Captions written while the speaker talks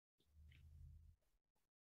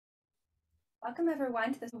Welcome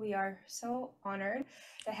everyone to this. We are so honored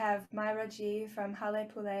to have Myra G from Hale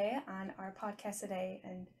Pule on our podcast today,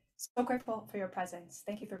 and so grateful for your presence.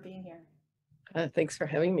 Thank you for being here. Thanks for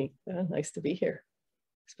having me. Nice to be here,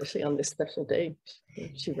 especially on this special day,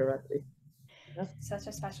 Shivaratri. Yeah. Such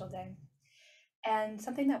a special day. And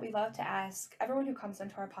something that we love to ask everyone who comes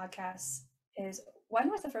into our podcast is,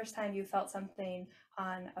 when was the first time you felt something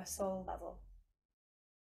on a soul level?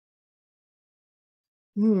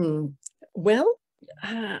 Well,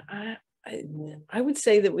 I would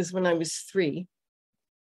say that was when I was 3.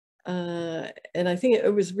 And I think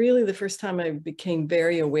it was really the first time I became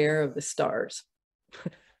very aware of the stars.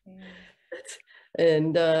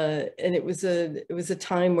 And it was a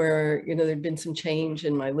time where, there'd been some change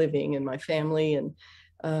in my living and my family, and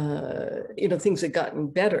things had gotten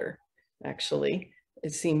better. Actually,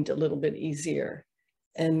 it seemed a little bit easier,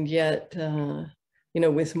 and yet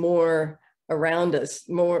with more around us,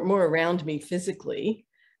 more around me physically.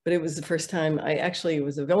 But it was the first time it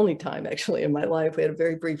was the only time actually in my life. We had a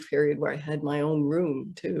very brief period where I had my own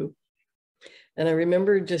room too. And I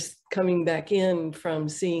remember just coming back in from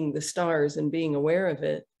seeing the stars and being aware of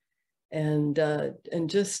it, and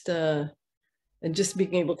just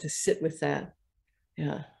being able to sit with that.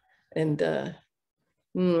 Yeah. And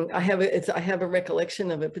I have a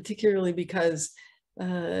recollection of it, particularly because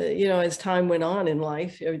as time went on in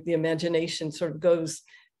life, the imagination sort of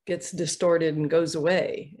gets distorted and goes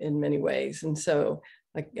away in many ways. And so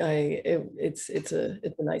it's a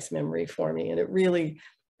nice memory for me, and it really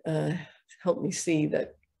helped me see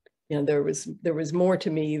that there was more to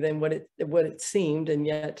me than what it seemed, and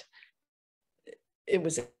yet it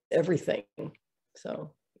was everything.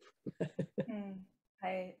 So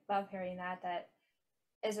I love hearing that. That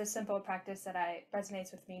is a simple practice that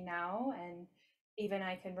resonates with me now, and even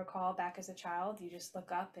I can recall back as a child, you just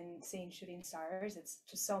look up and seeing shooting stars. It's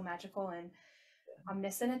just so magical and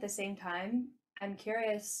omniscient at the same time. I'm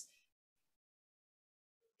curious,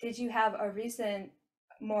 did you have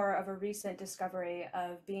more of a recent discovery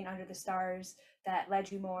of being under the stars that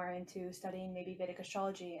led you more into studying maybe Vedic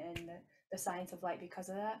astrology and the science of light because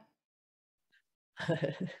of that?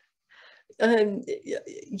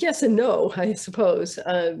 Yes and no, I suppose.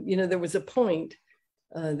 There was a point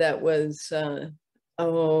that was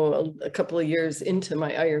a couple of years into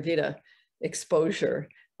my Ayurveda exposure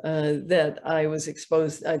that I was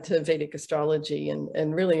exposed to Vedic astrology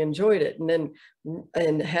and really enjoyed it,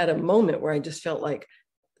 and had a moment where I just felt like,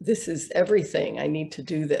 this is everything. I need to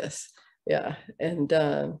do this. Yeah. And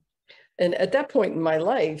at that point in my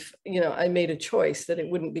life, I made a choice that it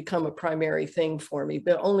wouldn't become a primary thing for me,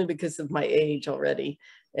 but only because of my age already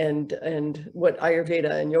and what Ayurveda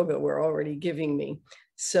and yoga were already giving me.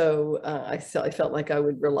 So I felt like I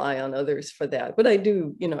would rely on others for that. But I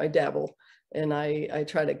do, I dabble, and I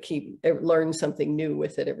try to learn something new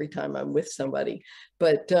with it every time I'm with somebody.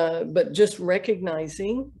 But just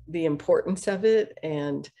recognizing the importance of it,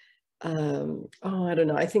 and I don't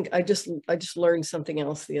know. I think I just learned something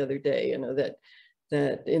else the other day.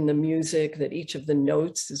 That in the music, that each of the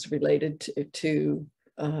notes is related to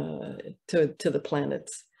the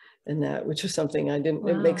planets, and that, which was something I didn't.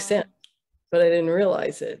 Wow. It makes sense, but I didn't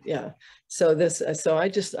realize it. Yeah. So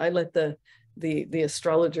I let the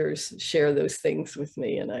astrologers share those things with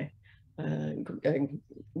me, and I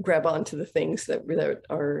grab onto the things that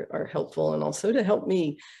are helpful, and also to help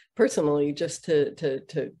me personally, just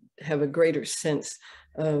to have a greater sense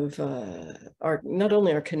of not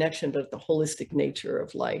only our connection, but the holistic nature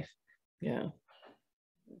of life. Yeah.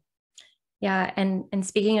 Yeah. And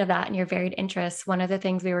speaking of that and your varied interests, one of the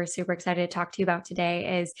things we were super excited to talk to you about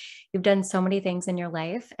today is you've done so many things in your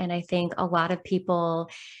life. And I think a lot of people,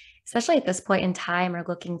 especially at this point in time, are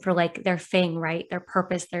looking for like their thing, right? Their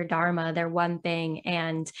purpose, their dharma, their one thing.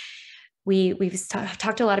 And we've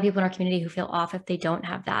talked to a lot of people in our community who feel off if they don't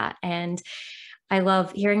have that. And I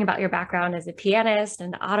love hearing about your background as a pianist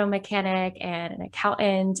and auto mechanic and an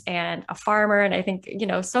accountant and a farmer. And I think,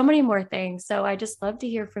 so many more things. So I just love to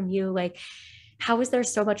hear from you, like, how is there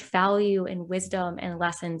so much value and wisdom and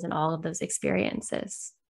lessons in all of those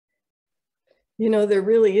experiences? There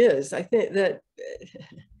really is. I think that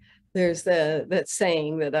there's that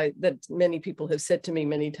saying that many people have said to me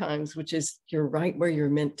many times, which is, you're right where you're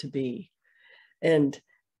meant to be. And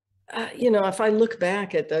if I look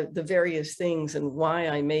back at the various things and why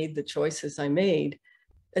I made the choices I made,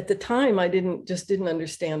 at the time, I didn't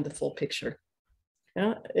understand the full picture.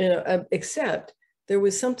 Yeah, except there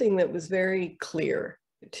was something that was very clear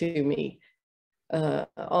to me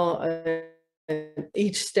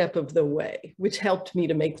each step of the way, which helped me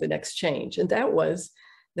to make the next change. And that was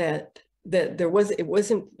that that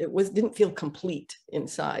it didn't feel complete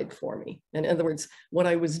inside for me. In other words, what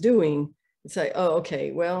I was doing, it's like, oh,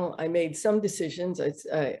 okay, well, I made some decisions.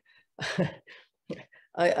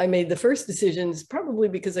 I made the first decisions probably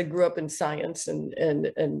because I grew up in science,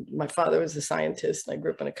 and my father was a scientist, and I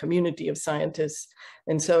grew up in a community of scientists.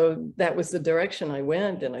 And so that was the direction I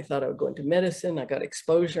went, and I thought I would go into medicine. I got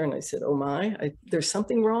exposure, and I said, oh my, there's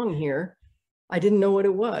something wrong here. I didn't know what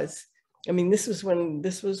it was. I mean,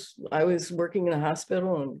 I was working in a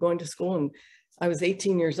hospital and going to school, and I was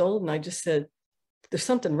 18 years old, and I just said, there's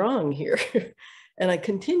something wrong here. And I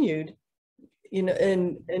continued, you know,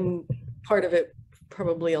 and part of it,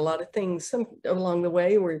 probably a lot of things along the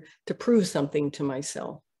way were to prove something to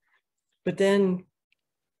myself. But then,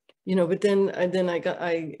 you know, it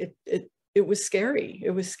was scary.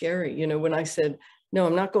 It was scary, you know, when I said, no,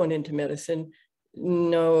 I'm not going into medicine.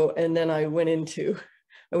 No. And then I went into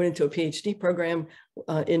a PhD program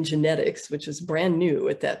in genetics, which was brand new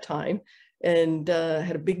at that time, and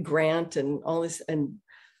had a big grant and all this. And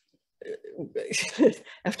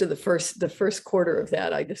after the first quarter of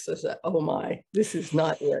that, I just said, oh my, this is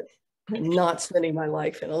not it. I'm not spending my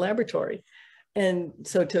life in a laboratory. And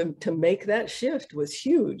so to make that shift was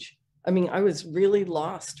huge. I mean, I was really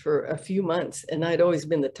lost for a few months, and I'd always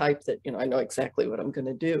been the type that, you know, I know exactly what I'm going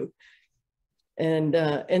to do.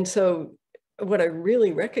 And so what I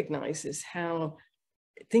really recognize is how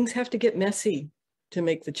things have to get messy to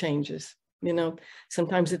make the changes. You know,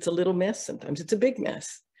 sometimes it's a little mess, sometimes it's a big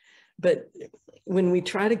mess. But when we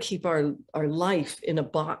try to keep our life in a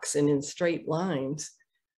box and in straight lines,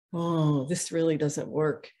 oh, this really doesn't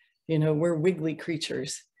work. You know, we're wiggly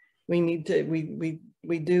creatures. We need to, we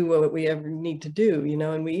do what we ever need to do, you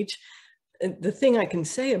know, and we each, the thing I can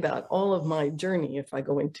say about all of my journey, if I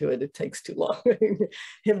go into it, it takes too long.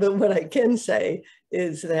 But what I can say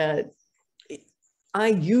is that I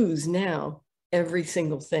use now every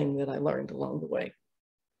single thing that I learned along the way.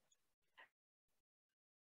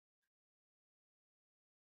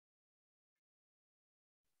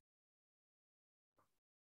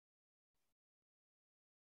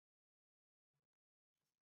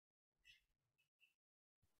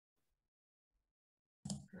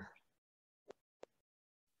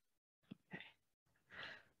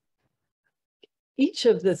 Each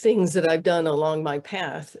of the things that I've done along my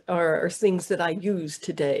path are things that I use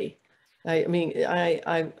today. I mean,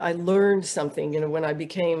 I learned something, you know, when I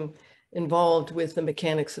became involved with the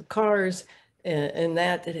mechanics of cars, and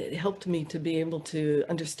that it helped me to be able to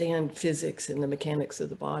understand physics and the mechanics of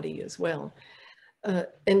the body as well.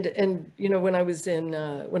 And you know, when I was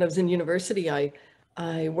in university,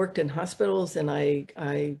 I worked in hospitals, and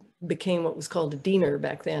I became what was called a Diner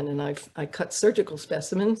back then, and I cut surgical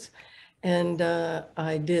specimens. And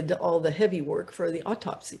I did all the heavy work for the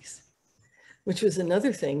autopsies, which was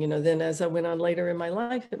another thing, you know, then as I went on later in my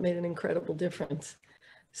life, it made an incredible difference.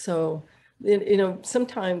 So, you know,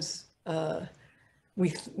 sometimes we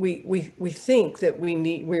think that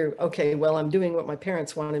we're okay, well, I'm doing what my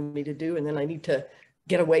parents wanted me to do, and then I need to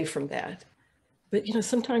get away from that. But, you know,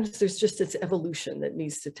 sometimes there's just this evolution that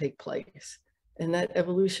needs to take place. And that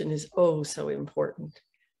evolution is oh so important.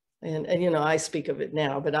 And you know, I speak of it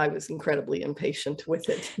now, but I was incredibly impatient with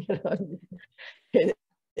it, you know,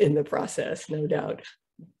 in the process, no doubt.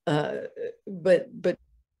 But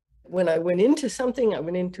when I went into something, I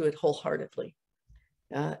went into it wholeheartedly.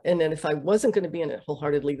 And then if I wasn't going to be in it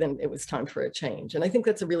wholeheartedly, then it was time for a change. And I think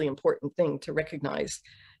that's a really important thing to recognize,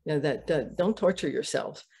 you know, that don't torture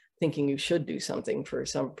yourself thinking you should do something for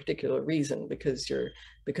some particular reason because your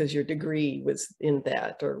degree was in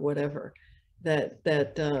that or whatever. That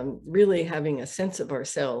really having a sense of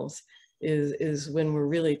ourselves is when we're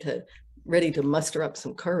really ready to muster up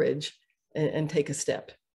some courage and take a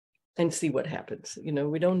step and see what happens. You know,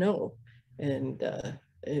 we don't know. And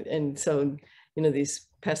so, you know, these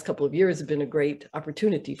past couple of years have been a great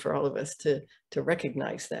opportunity for all of us to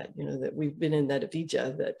recognize that, you know, that we've been in that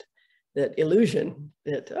avijja, that illusion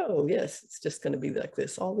that, oh yes, it's just going to be like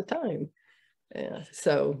this all the time. Yeah.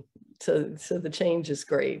 So the change is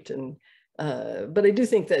great. And but I do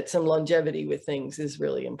think that some longevity with things is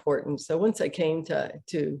really important. So once I came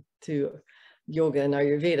to yoga and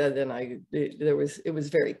Ayurveda, then it was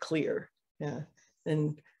very clear. Yeah.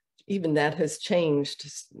 And even that has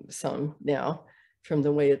changed some now from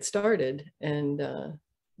the way it started. And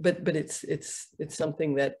but it's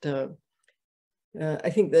something that I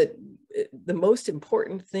think that the most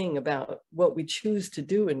important thing about what we choose to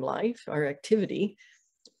do in life, our activity,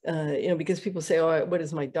 you know, because people say, oh, what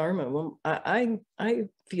is my dharma? Well, I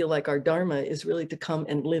feel like our dharma is really to come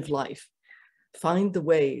and live life. Find the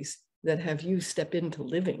ways that have you step into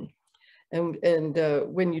living. And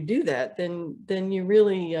when you do that, then you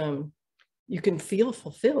really, you can feel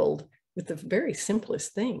fulfilled with the very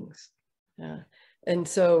simplest things. And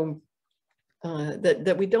so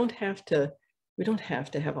that we don't have to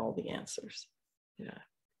have all the answers.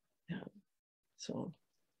 So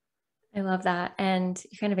I love that. And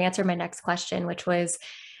you kind of answered my next question, which was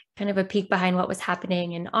kind of a peek behind what was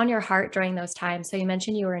happening and on your heart during those times. So you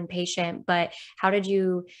mentioned you were impatient, but how did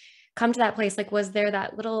you come to that place? Like, was there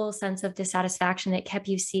that little sense of dissatisfaction that kept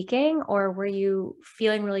you seeking, or were you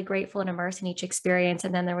feeling really grateful and immersed in each experience?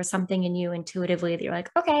 And then there was something in you intuitively that you're like,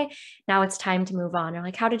 okay, now it's time to move on. Or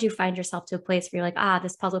like, how did you find yourself to a place where you're like, ah,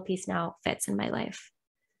 this puzzle piece now fits in my life?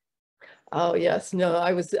 Oh yes, no,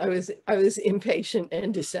 I was impatient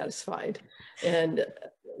and dissatisfied, and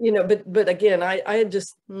but again, I had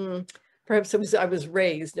just perhaps I was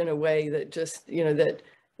raised in a way that just that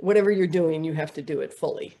whatever you're doing, you have to do it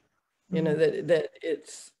fully. That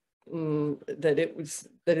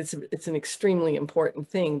it's an extremely important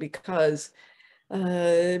thing because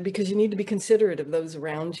you need to be considerate of those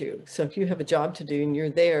around you. So if you have a job to do and you're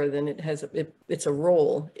there, then it's a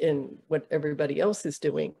role in what everybody else is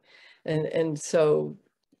doing. And so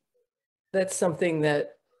that's something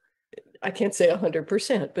that I can't say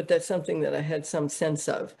 100%, but that's something that I had some sense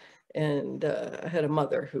of. And I had a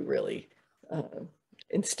mother who really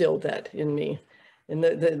instilled that in me.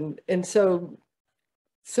 And so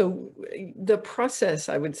the process,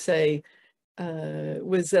 I would say,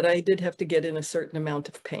 was that I did have to get in a certain amount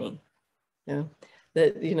of pain.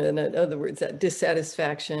 That, in other words, that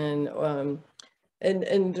dissatisfaction,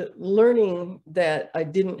 and learning that I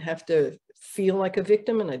didn't have to feel like a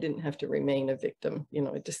victim and I didn't have to remain a victim.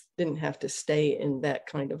 I just didn't have to stay in that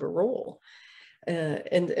kind of a role.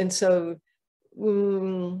 And so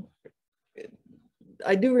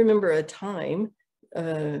I do remember a time,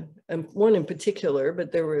 one in particular,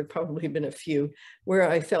 but there were probably been a few, where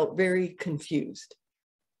I felt very confused.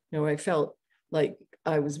 I felt like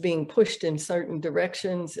I was being pushed in certain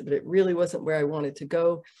directions, but it really wasn't where I wanted to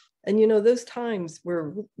go. And those times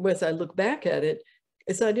where, as I look back at it,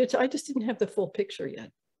 I just didn't have the full picture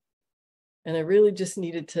yet. And I really just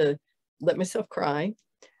needed to let myself cry,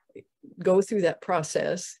 go through that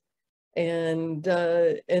process, and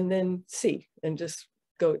then see, and just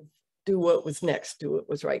go do what was next, do what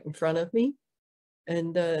was right in front of me,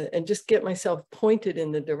 and just get myself pointed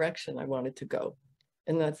in the direction I wanted to go.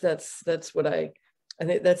 And that's what I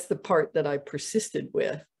think that's the part that I persisted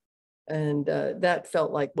with. And that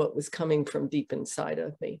felt like what was coming from deep inside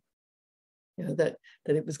of me, that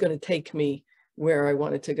it was going to take me where I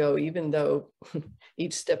wanted to go, even though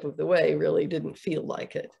each step of the way really didn't feel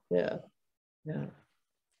like it. Yeah.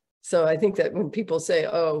 So I think that when people say,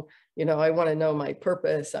 oh, I want to know my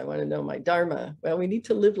purpose, I want to know my dharma, well, we need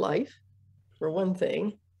to live life, for one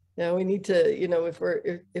thing. We need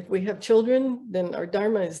to, if we have children, then our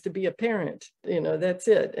dharma is to be a parent. That's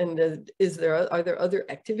it. And are there other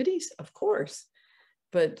activities? Of course,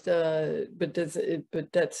 but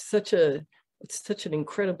that's such an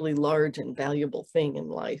incredibly large and valuable thing in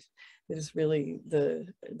life. It is really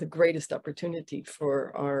the greatest opportunity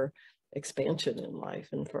for our expansion in life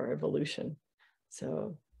and for our evolution.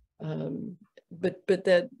 So, but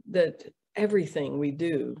that everything we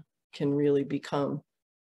do can really become.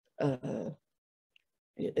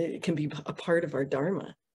 It can be a part of our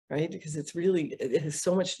dharma, right? Because it has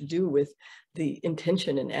so much to do with the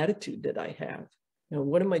intention and attitude that I have.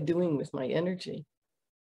 What am I doing with my energy?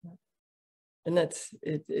 And that's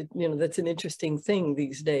that's an interesting thing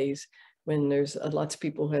these days, when there's lots of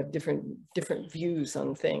people who have different views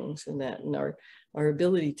on things, and our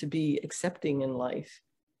ability to be accepting in life.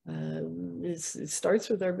 It starts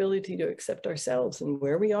with our ability to accept ourselves and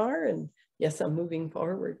where we are, and yes, I'm moving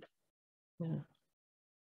forward. Yeah.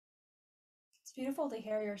 It's beautiful to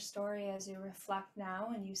hear your story as you reflect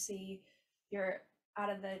now and you see you're out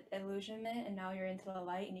of the illusionment and now you're into the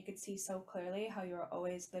light, and you could see so clearly how you're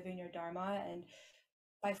always living your dharma. And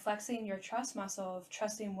by flexing your trust muscle of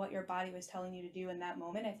trusting what your body was telling you to do in that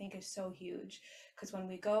moment, I think is so huge. Because when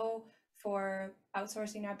we go for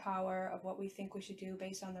outsourcing our power of what we think we should do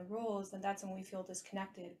based on the rules, then that's when we feel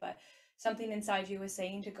disconnected. But something inside you is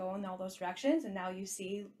saying to go in all those directions, and now you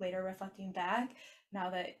see, later reflecting back,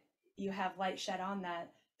 now that you have light shed on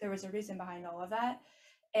that, there was a reason behind all of that.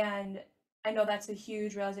 And I know that's a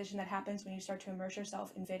huge realization that happens when you start to immerse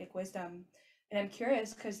yourself in Vedic wisdom. And I'm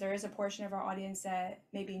curious, because there is a portion of our audience that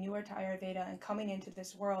may be newer to Ayurveda and coming into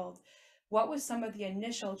this world. What was some of the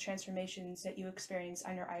initial transformations that you experienced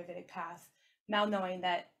on your Ayurvedic path? Now knowing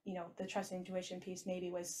that, the trust and intuition piece maybe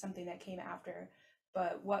was something that came after,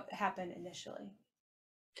 but what happened initially?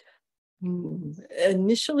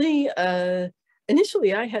 Initially, I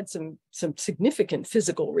had some significant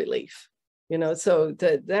physical relief, you know, so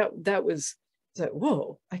that was like,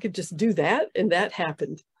 whoa, I could just do that, and that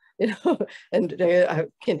happened, you know. And I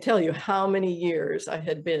can't tell you how many years I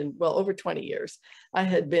had been, well, over 20 years, I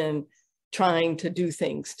had been trying to do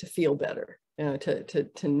things to feel better, you know,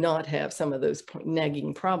 to not have some of those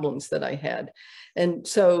nagging problems that I had. And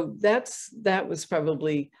so that was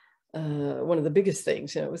probably one of the biggest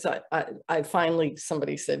things, you know. It was I finally,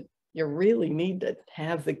 somebody said, you really need to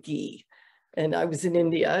have the ghee. And I was in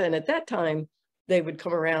India, and at that time they would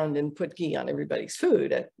come around and put ghee on everybody's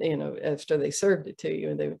food, you know, after they served it to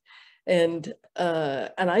you. And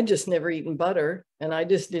I just never eaten butter, and I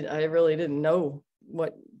really didn't know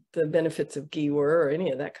what the benefits of ghee were or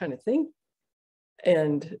any of that kind of thing.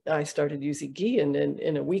 And I started using ghee, and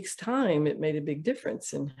in a week's time, it made a big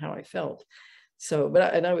difference in how I felt. So,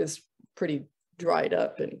 I was pretty dried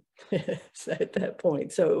up and at that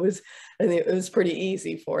point. So I think it was pretty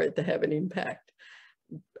easy for it to have an impact.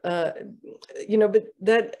 You know, but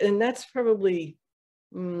that's probably,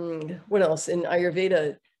 what else in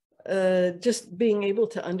Ayurveda, just being able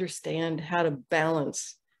to understand how to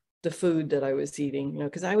balance the food that I was eating, you know,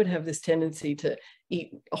 because I would have this tendency to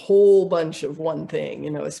eat a whole bunch of one thing.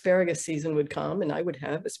 You know, asparagus season would come, and I would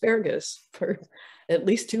have asparagus for at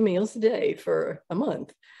least 2 meals a day for a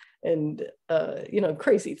month, and you know,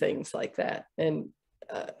 crazy things like that. And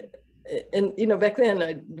you know, back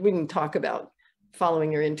then we didn't talk about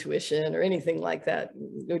following your intuition or anything like that.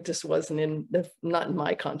 It just wasn't not in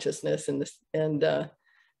my consciousness.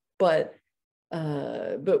 But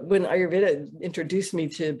when Ayurveda introduced me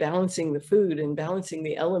to balancing the food and balancing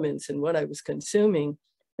the elements and what I was consuming,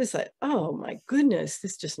 it's like, oh my goodness,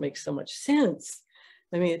 this just makes so much sense.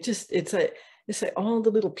 I mean, it's like all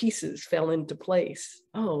the little pieces fell into place.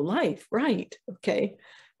 Oh, life, right? Okay.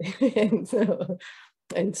 and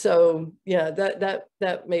so yeah,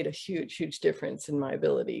 that made a huge difference in my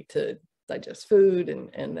ability to digest food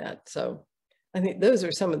and that. So I think those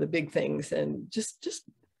are some of the big things, and just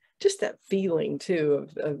that feeling too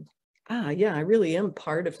of yeah, I really am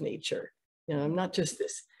part of nature. You know, I'm not just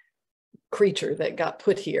this creature that got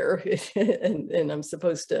put here and I'm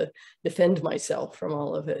supposed to defend myself from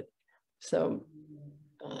all of it. So,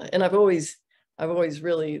 and I've always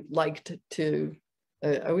really liked to,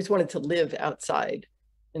 I always wanted to live outside.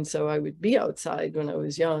 And so I would be outside when I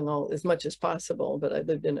was young, as much as possible. But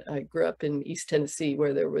I grew up in East Tennessee,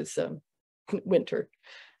 where there was winter,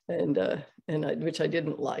 which I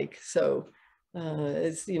didn't like. So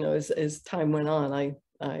as you know, as time went on,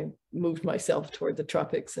 I moved myself toward the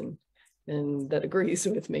tropics, and that agrees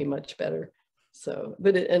with me much better. So,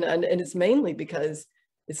 but it's mainly because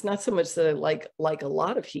it's not so much that I like a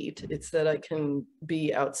lot of heat, it's that I can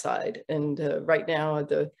be outside. And right now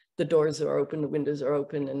the doors are open, the windows are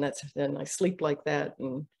open, and I sleep like that.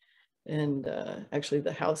 And actually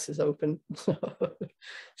the house is open.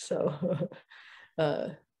 So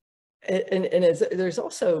there's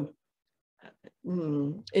also,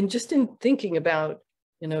 and just in thinking about,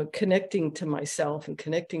 you know, connecting to myself and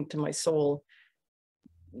connecting to my soul,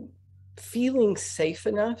 feeling safe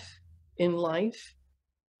enough in life,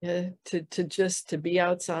 to be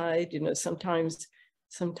outside. You know, sometimes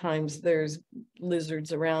there's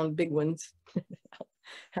lizards around, big ones,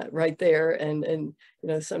 right there, and you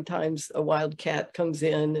know, sometimes a wild cat comes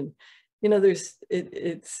in, and you know,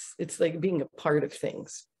 it's like being a part of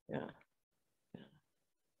things. Yeah.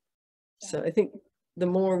 So I think the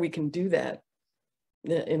more we can do that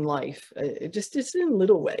in life, just in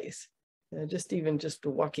little ways, just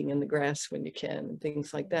walking in the grass when you can and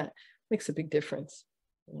things like that makes a big difference.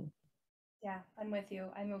 Yeah, I'm with you.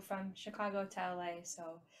 I moved from Chicago to LA,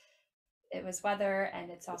 so it was weather, and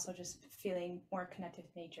it's also just feeling more connected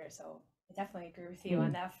to nature. So I definitely agree with you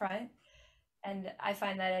on that front. And I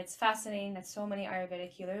find that it's fascinating that so many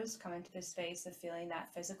Ayurvedic healers come into this space of feeling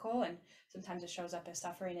that physical, and sometimes it shows up as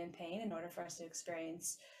suffering and pain, in order for us to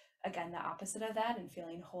experience, again, the opposite of that, and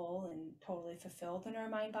feeling whole and totally fulfilled in our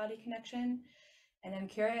mind-body connection. And I'm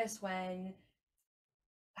curious,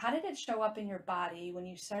 how did it show up in your body when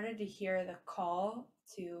you started to hear the call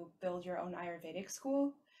to build your own Ayurvedic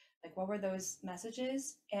school? Like, what were those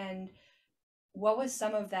messages? And what was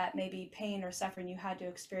some of that maybe pain or suffering you had to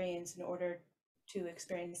experience in order to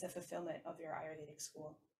experience the fulfillment of your Ayurvedic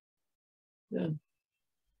school? Yeah.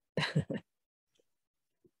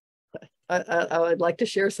 I would like to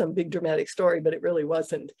share some big dramatic story, but it really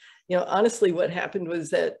wasn't. You know, honestly, what happened was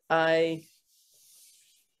that I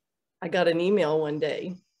got an email one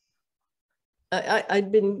day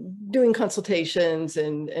I'd been doing consultations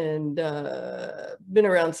and been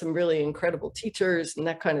around some really incredible teachers and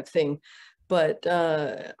that kind of thing. But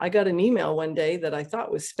I got an email one day that I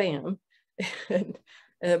thought was spam, and,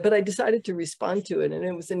 but I decided to respond to it. And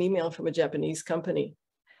it was an email from a Japanese company.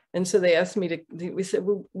 And so they asked me to, we said,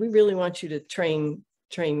 well, we really want you to train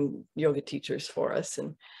yoga teachers for us.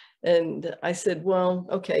 And I said, well,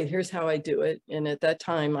 okay, here's how I do it. And at that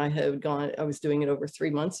time I was doing it over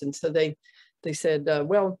 3 months. And so they said,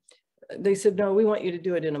 they said, no, we want you to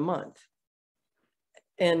do it in a month.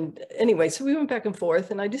 And anyway, so we went back and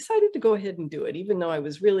forth, and I decided to go ahead and do it, even though I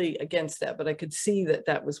was really against that, but I could see that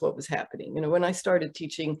that was what was happening. You know, when I started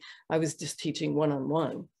teaching, I was just teaching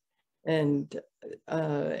one-on-one, and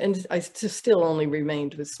I still only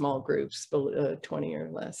remained with small groups, 20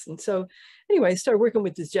 or less. And so anyway, I started working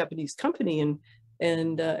with this Japanese company, and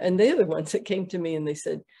they are the ones that came to me, and they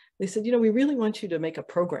said, you know, we really want you to make a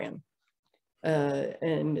program.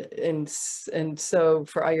 And so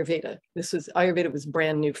for Ayurveda, Ayurveda was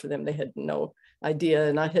brand new for them. They had no idea,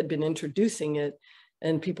 and I had been introducing it,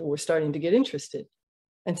 and people were starting to get interested.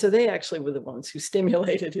 And so they actually were the ones who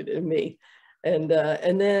stimulated it in me. And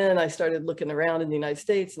then I started looking around in the United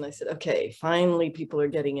States, and I said, okay, finally people are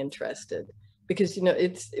getting interested, because, you know,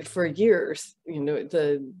 it's for years, you know,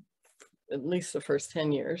 at least the first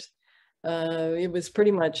 10 years, it was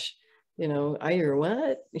pretty much, you know,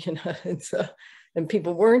 what, you know, and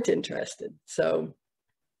people weren't interested. So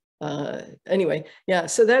anyway, yeah,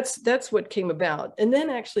 so that's what came about. And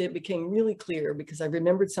then actually it became really clear, because I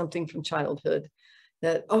remembered something from childhood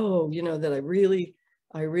that, oh, you know, that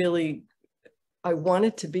I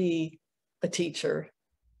wanted to be a teacher,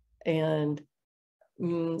 and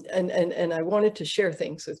I wanted to share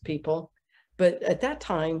things with people. But at that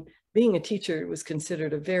time, being a teacher was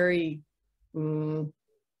considered a very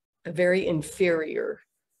inferior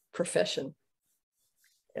profession.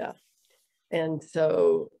 Yeah. And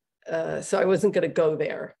so I wasn't going to go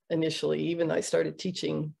there initially, even though I started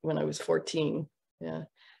teaching when I was 14. Yeah.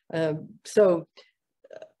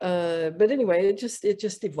 But anyway, it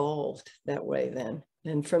just evolved that way then.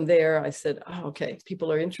 And from there I said, oh, okay,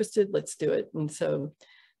 people are interested, let's do it. And so,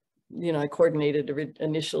 you know, I coordinated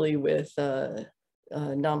initially with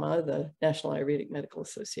NAMA, the National Ayurvedic Medical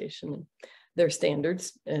Association, and their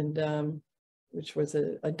standards, and which was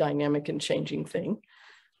a dynamic and changing thing.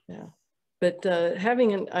 Yeah. But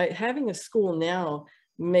having a school now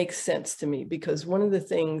makes sense to me, because one of the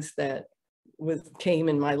things that came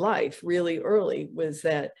in my life really early was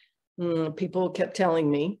that people kept telling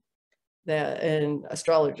me that, and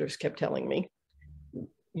astrologers kept telling me,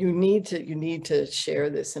 you need to share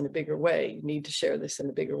this in a bigger way. You need to share this in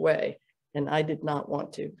a bigger way. And I did not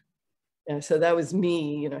want to. And so that was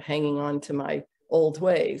me, you know, hanging on to my old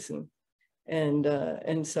ways.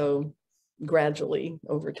 And so gradually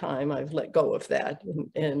over time, I've let go of that.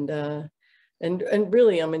 And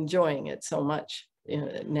really, I'm enjoying it so much, you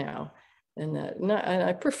know, now. And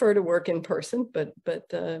I prefer to work in person, but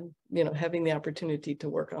you know, having the opportunity to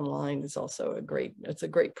work online is also it's a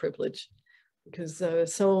great privilege, because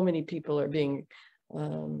so many people are being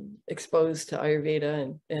exposed to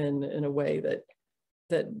Ayurveda and in a way that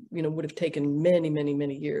you know would have taken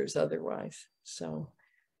many years otherwise. So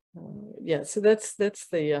yeah, so that's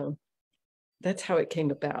how it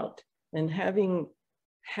came about. And having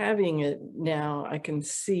it now, I can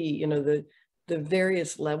see, you know, the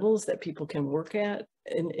various levels that people can work at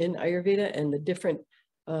in Ayurveda, and the different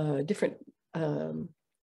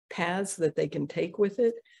paths that they can take with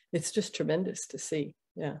it. It's just tremendous to see.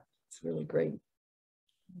 Yeah, it's really great.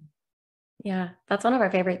 Yeah, that's one of our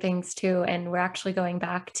favorite things too. And we're actually going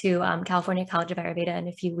back to California College of Ayurveda in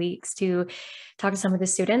a few weeks to talk to some of the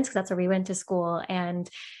students, because that's where we went to school, and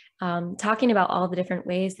talking about all the different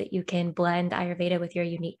ways that you can blend Ayurveda with your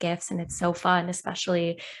unique gifts. And it's so fun,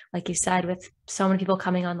 especially like you said, with so many people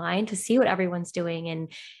coming online to see what everyone's doing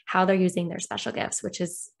and how they're using their special gifts, which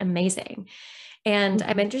is amazing. And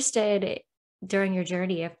I'm interested, during your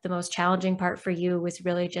journey, if the most challenging part for you was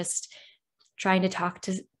really just trying to talk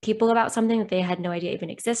to people about something that they had no idea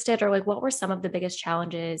even existed, or like what were some of the biggest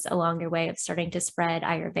challenges along your way of starting to spread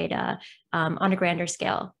Ayurveda on a grander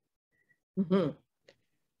scale? Mm-hmm.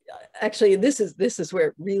 Actually, this is where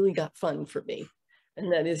it really got fun for me,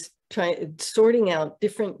 and that is sorting out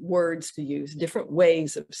different words to use, different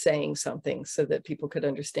ways of saying something so that people could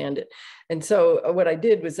understand it. And so what I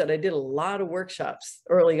did was that I did a lot of workshops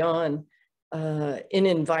early on in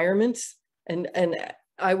environments, and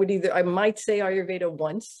I might say Ayurveda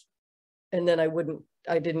once, and then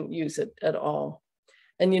I didn't use it at all.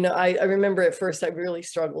 And, you know, I remember at first I really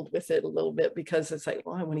struggled with it a little bit, because it's like,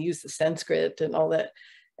 well, I want to use the Sanskrit and all that.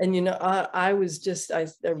 And, you know, I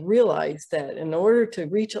realized that in order to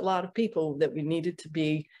reach a lot of people that we needed to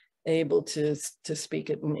be able to speak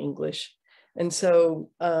it in English. And so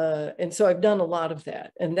I've done a lot of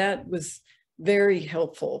that. And that was very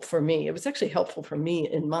helpful for me. It was actually helpful for me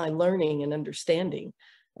in my learning and understanding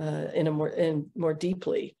more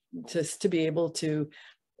deeply, just to be able to,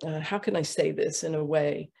 how can I say this in a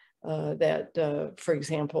way that, for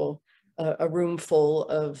example, a room full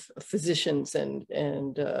of physicians and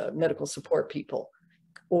medical support people,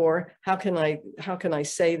 or how can I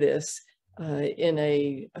say this in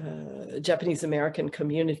a Japanese American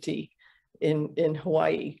community in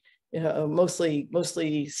Hawaii,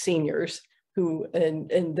 mostly seniors who,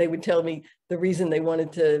 and they would tell me the reason they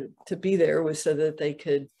wanted to be there was so that they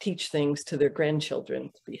could teach things to their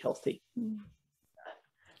grandchildren to be healthy.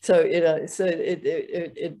 So it's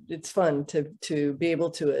fun to be able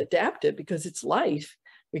to adapt it, because it's life.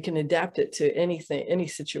 We can adapt it to anything, any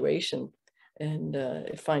situation, and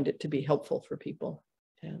find it to be helpful for people.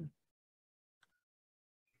 Yeah.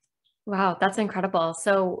 Wow, that's incredible.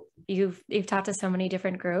 So you've talked to so many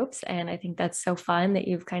different groups, and I think that's so fun that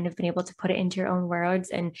you've kind of been able to put it into your own words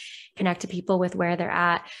and connect to people with where they're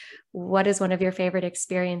at. What is one of your favorite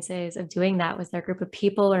experiences of doing that? Was there a group of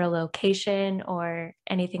people or a location or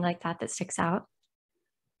anything like that that sticks out?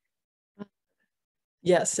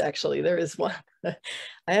 Yes, actually, there is one. I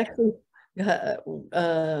actually, a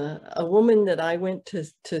woman that I went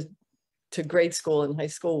to grade school and high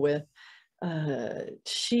school with,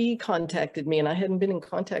 she contacted me, and I hadn't been in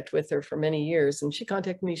contact with her for many years. And she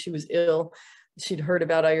contacted me. She was ill. She'd heard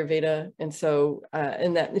about Ayurveda. And so,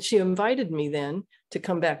 and she invited me then to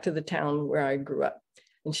come back to the town where I grew up.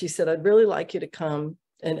 And she said, I'd really like you to come.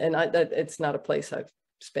 And it's not a place I've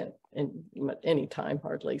spent any time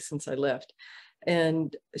hardly since I left.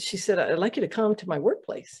 And she said, I'd like you to come to my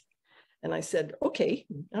workplace. And I said, okay,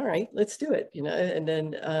 all right, let's do it. You know, and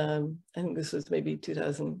then I think this was maybe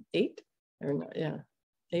 2008. Or yeah,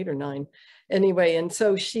 8 or 9. Anyway, and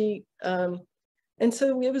so and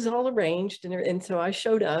so it was all arranged, and so I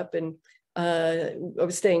showed up, and I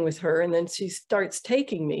was staying with her, and then she starts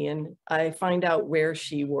taking me, and I find out where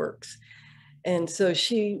she works. And so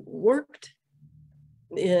she works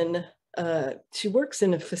in a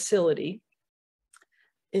facility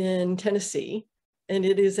in Tennessee, and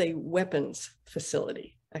it is a weapons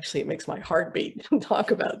facility. Actually, it makes my heart beat to talk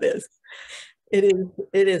about this. It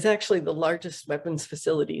is actually the largest weapons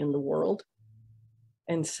facility in the world.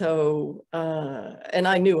 And so, and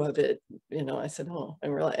I knew of it, you know, I said, oh,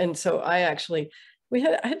 and so I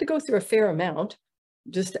had to go through a fair amount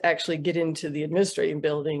just to actually get into the administrative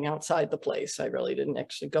building outside the place. I really didn't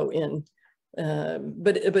actually go in,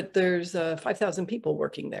 but there's 5,000 people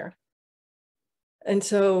working there. And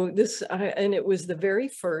so and it was the very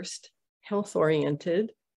first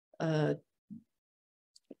health-oriented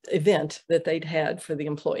event that they'd had for the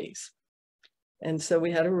employees. And so we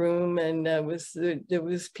had a room, and there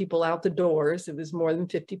was people out the doors. It was more than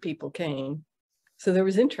 50 people came. So there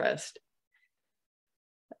was interest.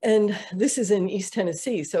 And this is in East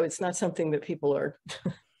Tennessee, so it's not something that people are,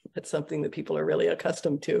 that's something that people are really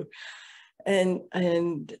accustomed to. And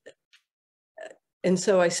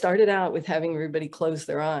so I started out with having everybody close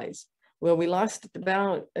their eyes. Well, we lost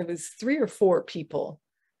it was 3 or 4 people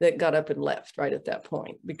that got up and left right at that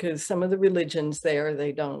point, because some of the religions there,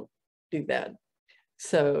 they don't do that.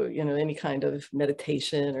 So, you know, any kind of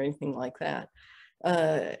meditation or anything like that.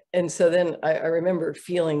 And so then I remember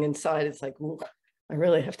feeling inside, it's like, I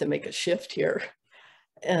really have to make a shift here.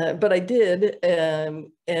 But I did,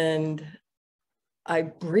 and I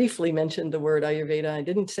briefly mentioned the word Ayurveda. I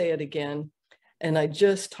didn't say it again. And I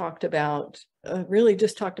just talked about, really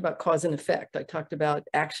just talked about cause and effect. I talked about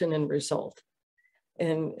action and result.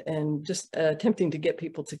 And just attempting to get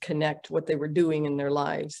people to connect what they were doing in their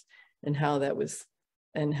lives and how that was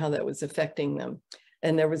affecting them.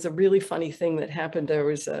 And there was a really funny thing that happened. There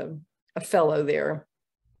was a fellow there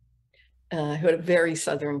who had a very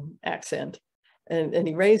Southern accent, and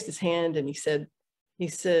he raised his hand and he said,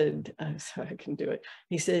 so I can do it.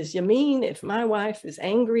 He says, you mean if my wife is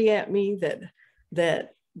angry at me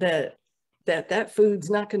that food's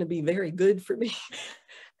not going to be very good for me?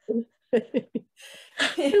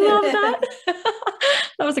 I love that.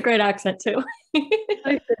 That was a great accent too.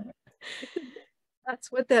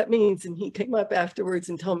 That's what that means. And he came up afterwards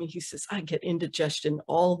and told me, he says, I get indigestion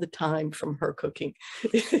all the time from her cooking.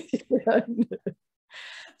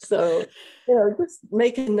 So, you know, just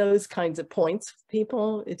making those kinds of points with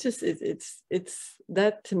people, it's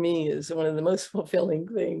that to me is one of the most fulfilling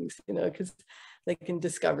things, you know, because they can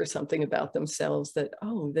discover something about themselves that,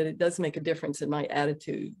 oh, that it does make a difference in my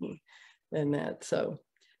attitude and that. So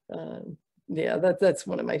Yeah, that's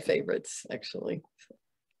one of my favorites, actually.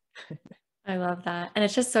 I love that. And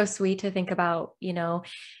it's just so sweet to think about, you know,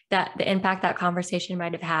 that the impact that conversation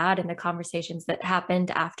might have had and the conversations that happened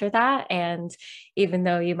after that. And even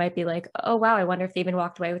though you might be like, oh, wow, I wonder if they even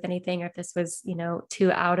walked away with anything or if this was, you know,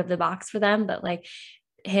 too out of the box for them. But like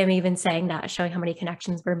him even saying that, showing how many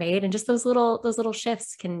connections were made, and just those little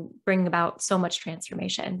shifts can bring about so much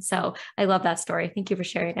transformation. So I love that story. Thank you for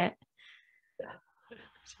sharing it.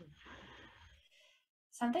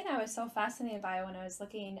 Something I was so fascinated by when I was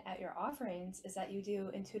looking at your offerings is that you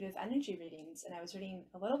do intuitive energy readings. And I was reading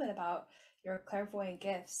a little bit about your clairvoyant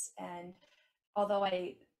gifts. And although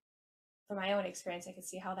from my own experience, I could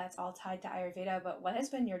see how that's all tied to Ayurveda, but what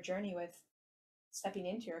has been your journey with stepping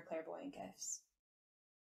into your clairvoyant gifts?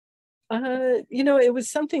 You know, it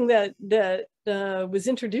was something that was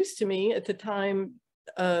introduced to me at the time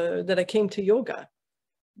that I came to yoga.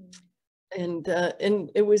 And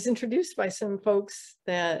it was introduced by some folks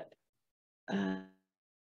that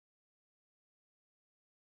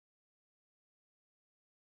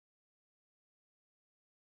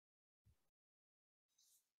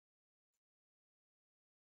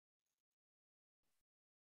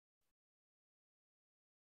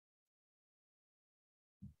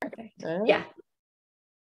Yeah.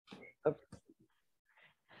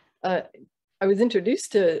 I was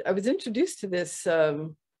introduced to this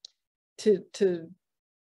to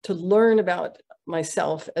learn about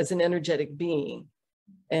myself as an energetic being,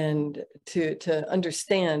 and to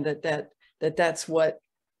understand that's what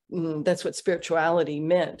spirituality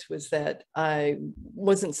meant, was that I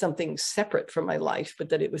wasn't something separate from my life, but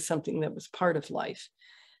that it was something that was part of life.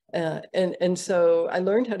 And so I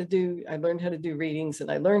learned how to do readings,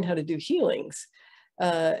 and I learned how to do healings.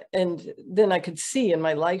 And then I could see in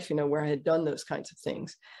my life, you know, where I had done those kinds of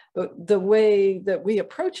things. But the way that we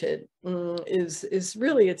approach it is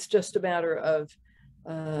really, it's just a matter of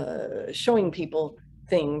showing people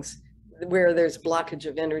things where there's blockage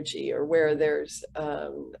of energy, or where there's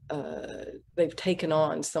they've taken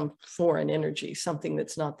on some foreign energy, something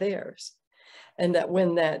that's not theirs. And that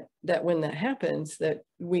when that happens, that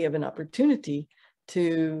we have an opportunity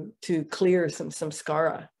to clear some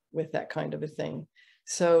samskara with that kind of a thing.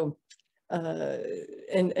 So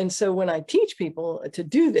and so when I teach people to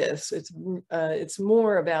do this, it's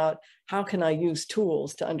more about how can I use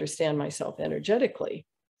tools to understand myself energetically.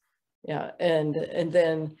 Yeah, and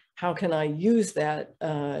then how can I use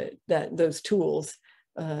those tools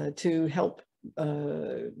to help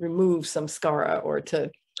remove samskara, or to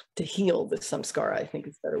heal the samskara, I think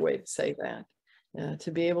is a better way to say that.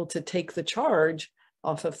 To be able to take the charge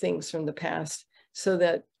off of things from the past, so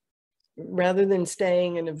that rather than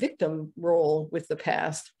staying in a victim role with the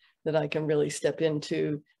past, that I can really step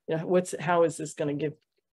into, you know, how is this going to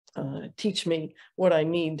teach me what I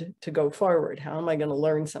need to go forward? How am I going to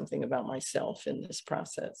learn something about myself in this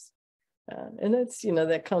process? And that's, you know,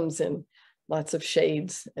 that comes in lots of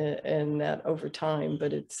shades and that over time,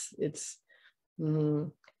 but it's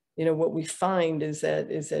you know, what we find is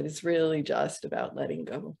that it's really just about letting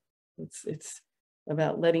go. It's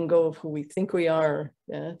about letting go of who we think we are,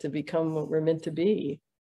 to become what we're meant to be.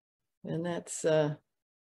 And that's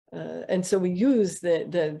and so we use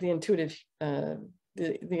the intuitive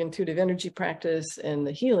the intuitive energy practice, and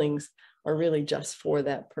the healings are really just for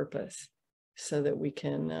that purpose, so that we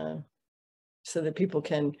can so that people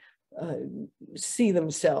can see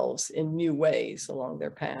themselves in new ways along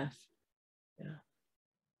their path.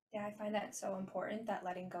 Yeah, I find that so important, that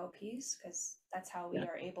letting go piece, because that's how we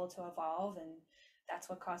are able to evolve, and that's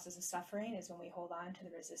what causes the suffering, is when we hold on to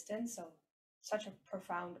the resistance. So such a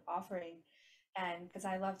profound offering. And because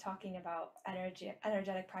I love talking about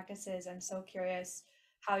energetic practices, I'm so curious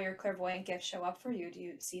how your clairvoyant gifts show up for you. Do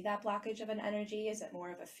you see that blockage of an energy? Is it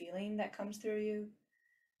more of a feeling that comes through you?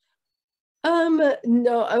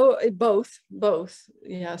 No, both.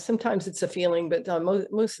 Yeah, sometimes it's a feeling, but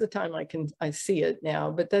most of the time I see it now.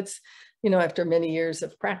 But that's, you know, after many years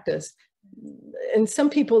of practice. And some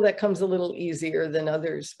people that comes a little easier than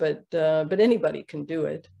others, but anybody can do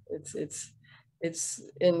it.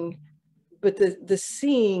 But the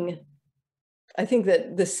seeing, I think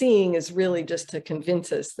that the seeing is really just to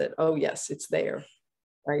convince us that, oh yes, it's there,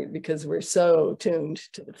 right? Because we're so tuned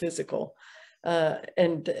to the physical,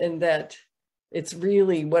 and that it's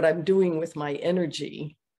really what I'm doing with my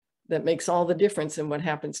energy that makes all the difference in what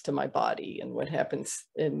happens to my body, and what happens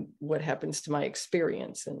to my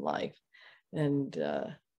experience in life. And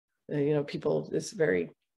you know, it's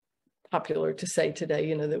very popular to say today,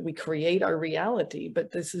 you know, that we create our reality,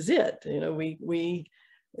 but this is it. You know, we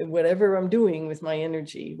whatever I'm doing with my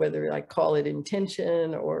energy, whether I call it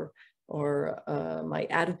intention or or my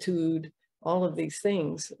attitude. All of these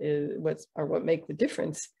things are what make the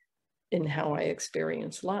difference in how I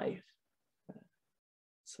experience life.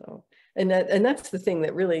 So, and that's the thing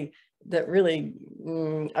that really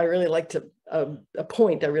I really like to a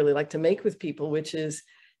point I really like to make with people, which is,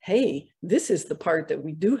 hey, this is the part that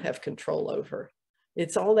we do have control over.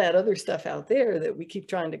 It's all that other stuff out there that we keep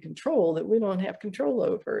trying to control that we don't have control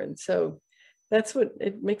over. And so that's what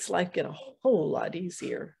it makes life get a whole lot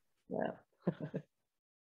easier. Yeah.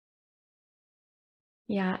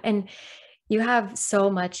 Yeah. And you have so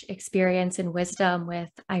much experience and wisdom with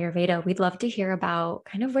Ayurveda. We'd love to hear about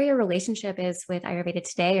kind of where your relationship is with Ayurveda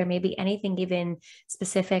today, or maybe anything even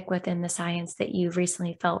specific within the science that you've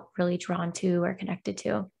recently felt really drawn to or connected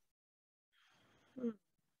to.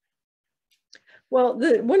 Well,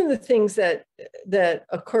 one of the things that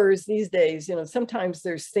occurs these days, you know, sometimes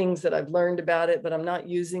there's things that I've learned about it, but I'm not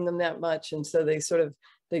using them that much. And so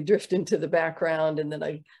they drift into the background, and then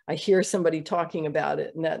I hear somebody talking about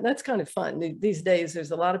it, and that's kind of fun. These days,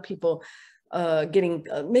 there's a lot of people getting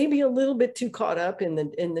maybe a little bit too caught up in the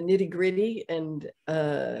nitty gritty and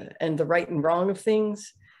the right and wrong of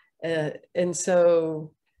things. And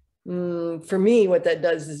so for me, what that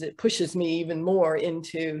does is it pushes me even more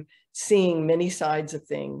into seeing many sides of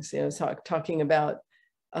things, you know, talking about,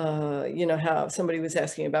 you know, how somebody was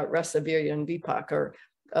asking about rasa, virya, and vipak, or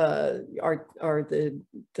are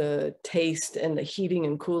the taste and the heating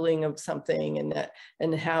and cooling of something,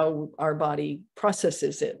 and how our body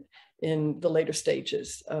processes it in the later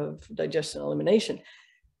stages of digestion and elimination.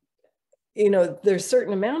 You know, there's a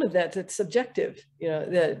certain amount of that that's subjective, you know,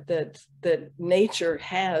 that nature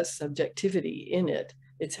has subjectivity in it.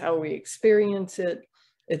 It's how we experience it.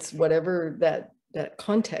 It's whatever that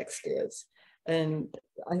context is. And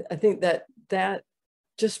I think that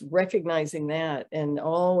just recognizing that and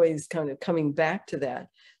always kind of coming back to that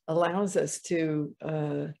allows us to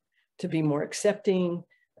be more accepting,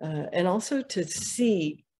 and also to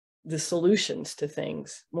see the solutions to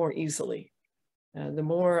things more easily. The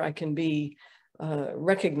more I can be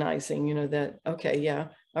recognizing, you know, that, okay, yeah,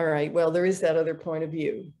 all right, well, there is that other point of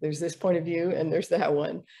view. There's this point of view and there's that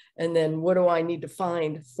one. And then what do I need to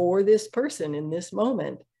find for this person in this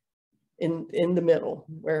moment, in the middle,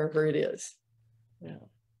 wherever it is. Yeah.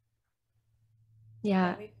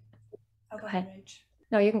 Yeah. Oh, go ahead, Rich.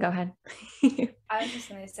 No, you can go ahead. I was just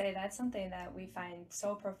going to say that's something that we find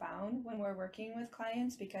so profound when we're working with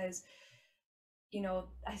clients, because, you know,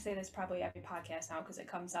 I say this probably every podcast now because it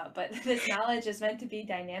comes up, but this knowledge is meant to be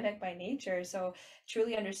dynamic by nature. So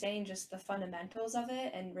truly understanding just the fundamentals of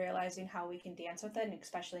it and realizing how we can dance with it, and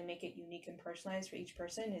especially make it unique and personalized for each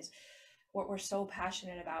person, is what we're so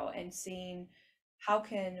passionate about. And seeing how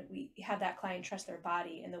can we have that client trust their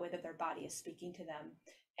body in the way that their body is speaking to them,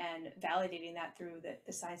 and validating that through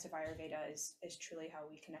the science of Ayurveda is truly how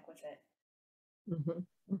we connect with it.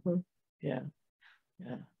 Mm-hmm. Mm-hmm. Yeah.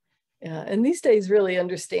 Yeah. Yeah. And these days, really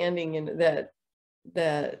understanding, you know, that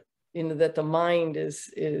you know, that the mind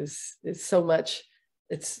is so much,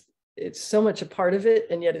 it's so much a part of it,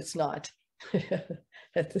 and yet it's not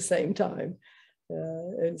at the same time.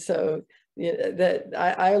 And so, you know, that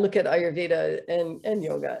I look at Ayurveda and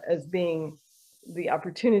yoga as being the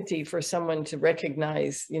opportunity for someone to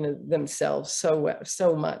recognize, you know, themselves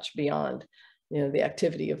so much beyond, you know, the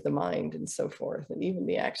activity of the mind and so forth, and even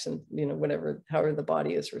the action, you know, however the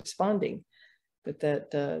body is responding, but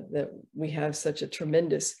that we have such a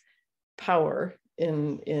tremendous power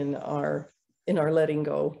in our letting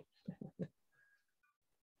go.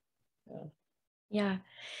 Yeah.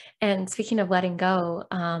 And speaking of letting go,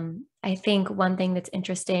 I think one thing that's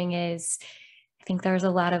interesting is, I think there's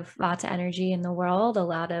lots of energy in the world, a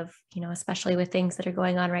lot of, you know, especially with things that are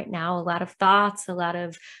going on right now, a lot of thoughts, a lot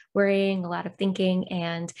of worrying, a lot of thinking.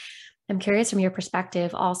 And I'm curious from your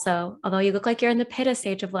perspective also, although you look like you're in the pitta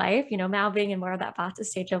stage of life, you know, now being in more of that vata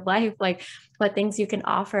stage of life, like what things you can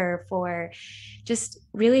offer for just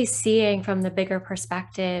really seeing from the bigger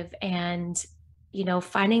perspective, and, you know,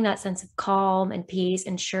 finding that sense of calm and peace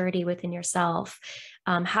and surety within yourself.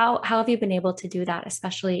 How have you been able to do that,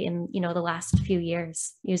 especially in, you know, the last few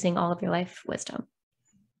years, using all of your life wisdom?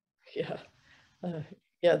 Yeah.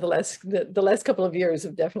 Yeah, the last couple of years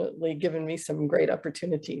have definitely given me some great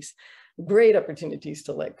opportunities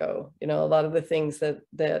to let go. You know, a lot of the things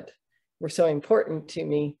that were so important to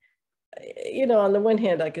me, you know, on the one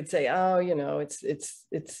hand, I could say, oh, you know, it's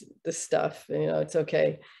the stuff, you know, it's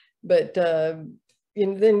okay. But you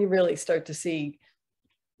know, then you really start to see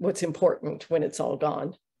what's important when it's all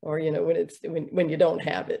gone, or, you know, when you don't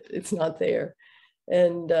have it, it's not there.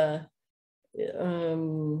 And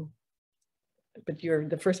but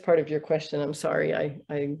the first part of your question, I'm sorry,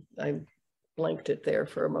 I blanked it there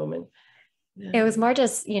for a moment. It was more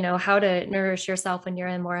just, you know, how to nourish yourself when you're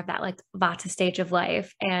in more of that like vata stage of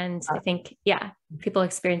life. And I think, yeah, people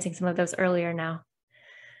experiencing some of those earlier now.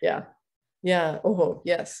 Yeah. Yeah. Oh,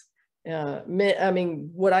 yes. I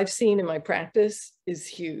mean, what I've seen in my practice is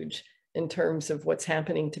huge in terms of what's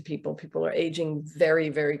happening to people. People are aging very,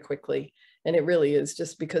 very quickly. And it really is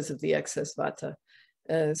just because of the excess vata.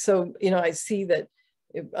 So, you know, I see that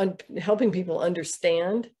helping people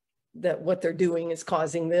understand that what they're doing is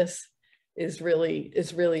causing this is really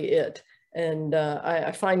it. And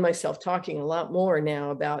I find myself talking a lot more now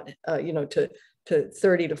about, you know, to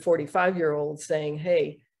 30 to 45-year-olds saying,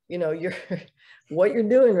 hey, you know, what you're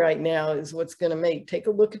doing right now is what's going to take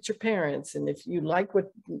a look at your parents. And if you like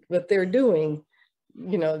what they're doing,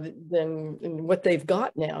 you know, then what they've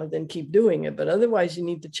got now, then keep doing it. But otherwise you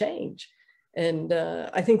need to change. And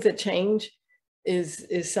I think that change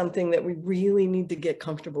is something that we really need to get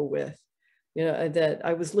comfortable with. You know, that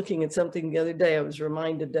I was looking at something the other day, I was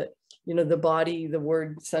reminded that, you know, the body, the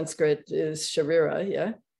word Sanskrit is sharira,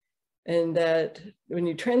 yeah? And that when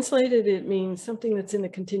you translate it, it means something that's in a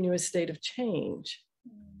continuous state of change.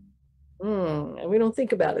 And we don't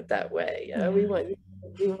think about it that way. Yeah? We want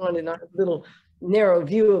in our little narrow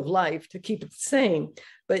view of life to keep it the same.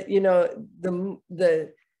 But, you know,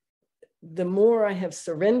 the more I have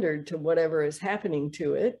surrendered to whatever is happening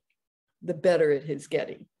to it, the better it is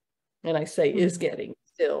getting. And I say is getting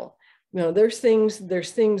still. You know, there's things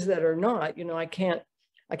that are not, you know, I can't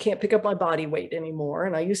pick up my body weight anymore.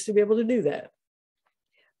 And I used to be able to do that.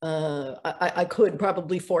 I could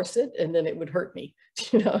probably force it and then it would hurt me,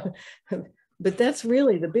 you know. But that's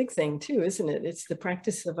really the big thing too, isn't it? It's the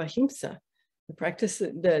practice of ahimsa, the practice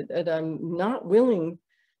that I'm not willing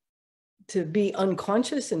to be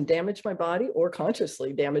unconscious and damage my body or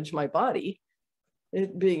consciously damage my body.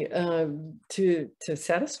 It'd be to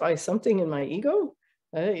satisfy something in my ego.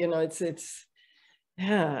 You know, it's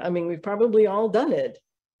yeah, I mean, we've probably all done it.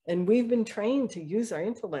 And we've been trained to use our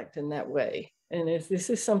intellect in that way. And this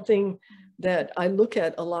is something that I look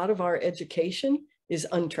at, a lot of our education is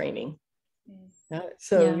untraining.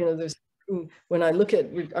 So, you know, when I look at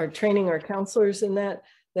our training, our counselors and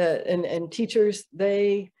and teachers,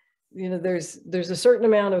 you know, there's a certain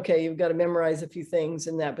amount, okay, you've got to memorize a few things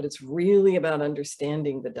and that, but it's really about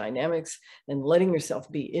understanding the dynamics and letting yourself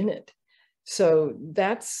be in it. So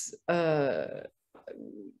that's, I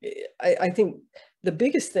think the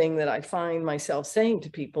biggest thing that I find myself saying to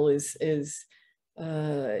people is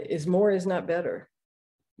more is not better.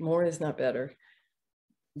 More is not better.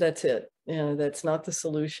 That's it. You know, that's not the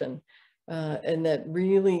solution. And that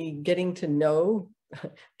really getting to know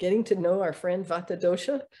our friend Vata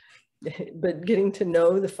dosha, but getting to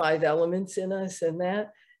know the 5 elements in us, and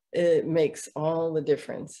that it makes all the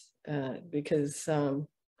difference. Because there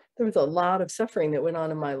was a lot of suffering that went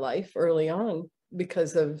on in my life early on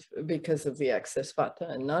because of the excess vata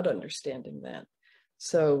and not understanding that.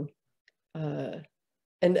 So, and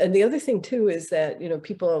the other thing too is that, you know,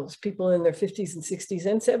 people in their 50s and 60s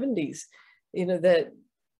and 70s, you know, that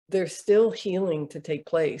there's still healing to take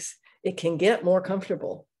place. It can get more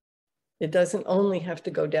comfortable. It doesn't only have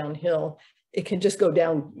to go downhill. It can just go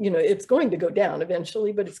down, you know, it's going to go down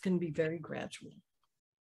eventually, but it's going to be very gradual.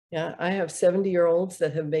 Yeah, I have 70-year-olds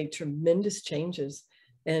that have made tremendous changes.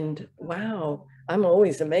 And wow, I'm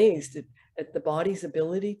always amazed at the body's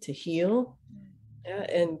ability to heal. Yeah,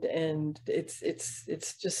 and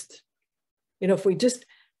it's just, you know, if we just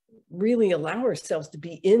really allow ourselves to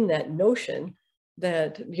be in that notion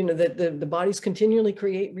that, you know, that the body's continually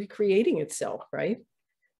recreating itself, right?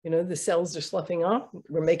 You know, the cells are sloughing off.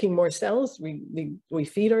 We're making more cells. We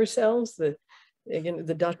feed ourselves. The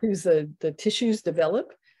dhatus, the tissues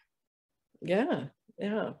develop. Yeah.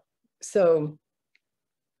 So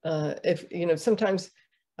if, you know, sometimes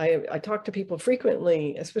I talk to people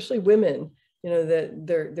frequently, especially women, you know,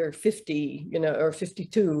 that they're 50, you know, or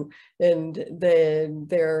 52, and then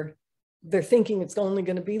they're thinking it's only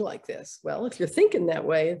going to be like this. Well, if you're thinking that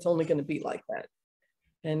way, it's only going to be like that.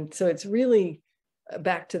 And so it's really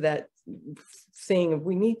back to that thing of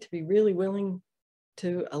we need to be really willing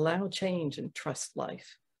to allow change and trust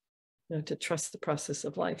life, you know, to trust the process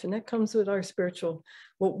of life. And that comes with our spiritual,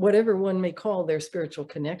 whatever one may call their spiritual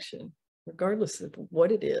connection, regardless of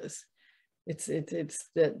what it is. It's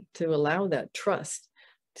that to allow that trust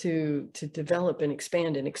to develop and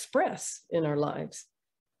expand and express in our lives.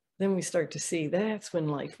 Then we start to see that's when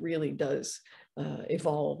life really does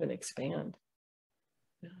evolve and expand.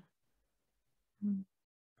 Yeah.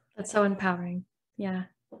 That's so empowering. Yeah.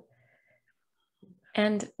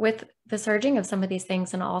 And with the surging of some of these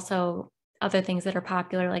things, and also other things that are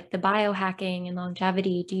popular, like the biohacking and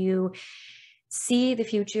longevity. Do you see the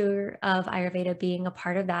future of Ayurveda being a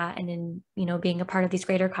part of that and in, being a part of these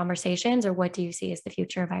greater conversations, or what do you see as the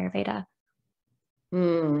future of Ayurveda?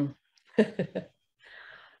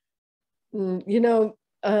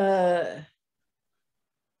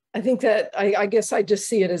 I think that I guess I just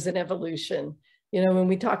see it as an evolution. When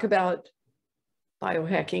we talk about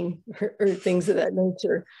biohacking or things of that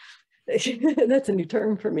nature, that's a new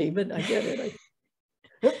term for me, but I get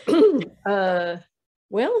it.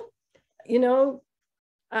 Well,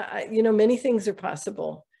 many things are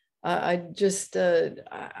possible. I think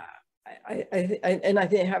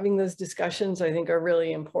having those discussions, I think, are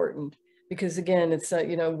really important, because again, it's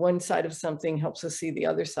one side of something helps us see the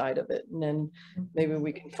other side of it, and then maybe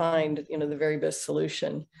we can find the very best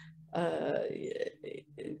solution.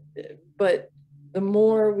 But the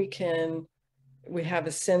more we have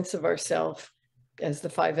a sense of ourselves as the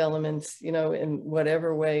 5 elements, in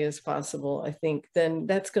whatever way is possible, I think then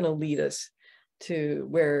that's going to lead us to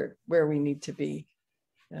where we need to be.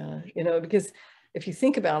 Because if you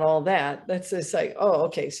think about all that, that's just like, oh,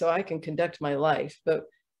 okay, so I can conduct my life, but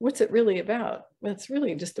what's it really about? Well, it's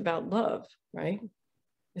really just about love, right?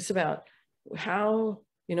 It's about how,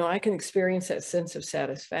 I can experience that sense of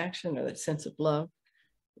satisfaction or that sense of love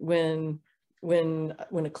when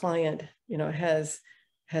a client, has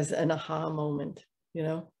an aha moment,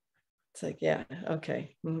 it's like, yeah,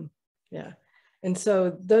 okay, yeah. And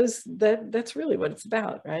so that's really what it's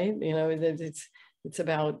about, right? It's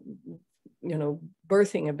about,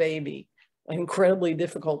 birthing a baby, an incredibly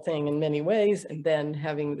difficult thing in many ways, and then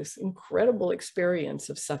having this incredible experience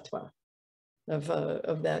of sattva, of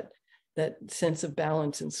that sense of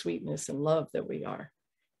balance and sweetness and love that we are.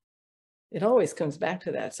 It always comes back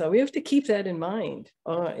to that. So we have to keep that in mind,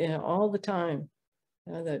 all the time,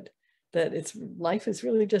 that life is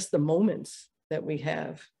really just the moments that we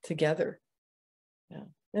have together. Yeah.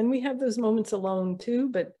 And we have those moments alone too,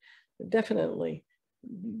 but definitely,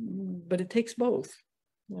 but it takes both.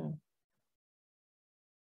 Yeah.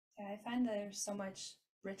 Yeah, I find that there's so much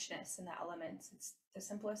richness in the elements. It's the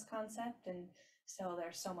simplest concept, and still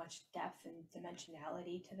there's so much depth and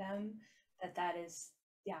dimensionality to them that is,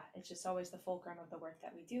 yeah, it's just always the fulcrum of the work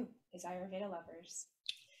that we do as Ayurveda lovers.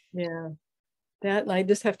 Yeah, that, and I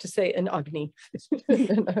just have to say, an Agni.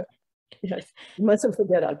 Yes, you mustn't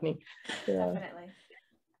forget Agni. Yeah. Definitely.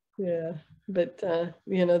 Yeah, but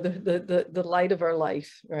the light of our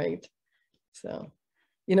life, right? So,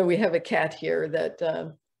 we have a cat here that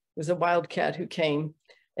was a wild cat who came,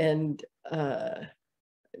 and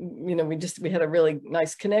we had a really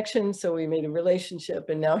nice connection, so we made a relationship,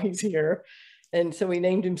 and now he's here, and so we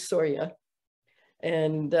named him Soya,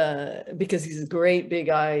 and because he's great big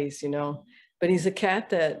eyes, but he's a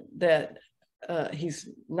cat that he's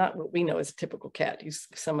not what we know as a typical cat. He's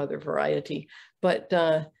some other variety, but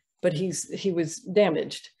he was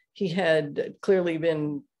damaged. He had clearly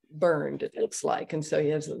been burned, it looks like, and so he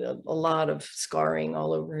has a lot of scarring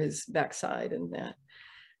all over his backside and that.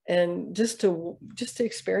 And just to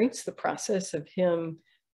experience the process of him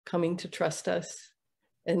coming to trust us,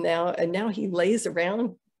 and now he lays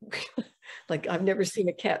around like I've never seen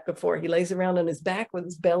a cat before. He lays around on his back with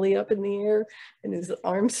his belly up in the air and his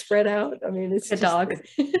arms spread out. I mean, it's a dog.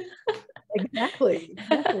 Exactly.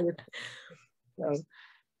 So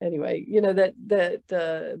anyway, but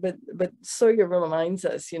Soya reminds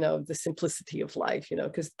us, of the simplicity of life,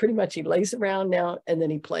 because pretty much he lays around now and then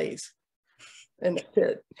he plays, and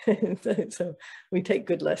that's it. So we take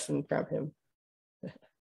good lesson from him.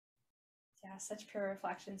 Yeah, such pure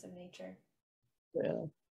reflections of nature. Yeah.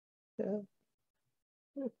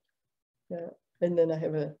 And then I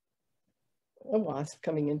have a wasp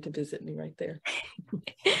coming in to visit me right there.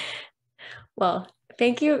 Well,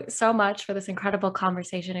 thank you so much for this incredible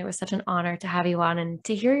conversation. It was such an honor to have you on and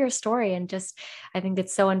to hear your story. And just, I think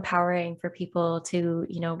it's so empowering for people to,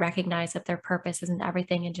 recognize that their purpose isn't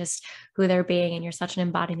everything and just who they're being. And you're such an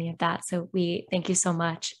embodiment of that. So we thank you so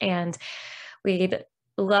much. And we'd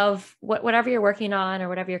love whatever you're working on or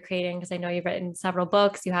whatever you're creating, because I know you've written several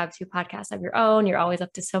books, you have 2 podcasts of your own, you're always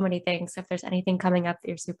up to so many things. So if there's anything coming up that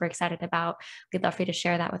you're super excited about, we'd love for you to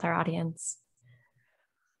share that with our audience.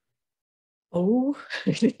 Oh,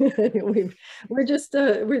 we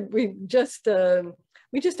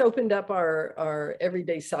just opened up our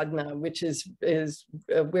everyday sadhana, which is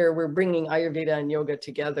where we're bringing Ayurveda and yoga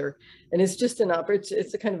together, and it's just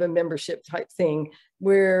it's a kind of a membership type thing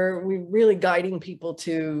where we're really guiding people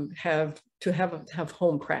to have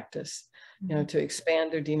home practice, to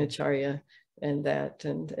expand their dinacharya and that,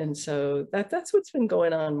 and so that's what's been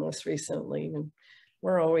going on most recently, and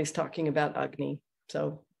we're always talking about Agni.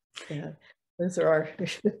 So Yeah, those are our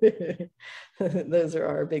those are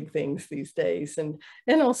our big things these days. And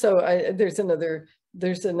also there's another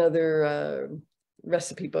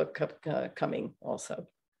recipe book coming also.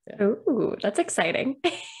 Yeah. Ooh, that's exciting.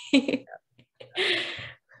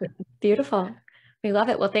 Beautiful. We love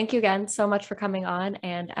it. Well, thank you again so much for coming on,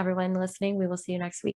 and everyone listening, we will see you next week.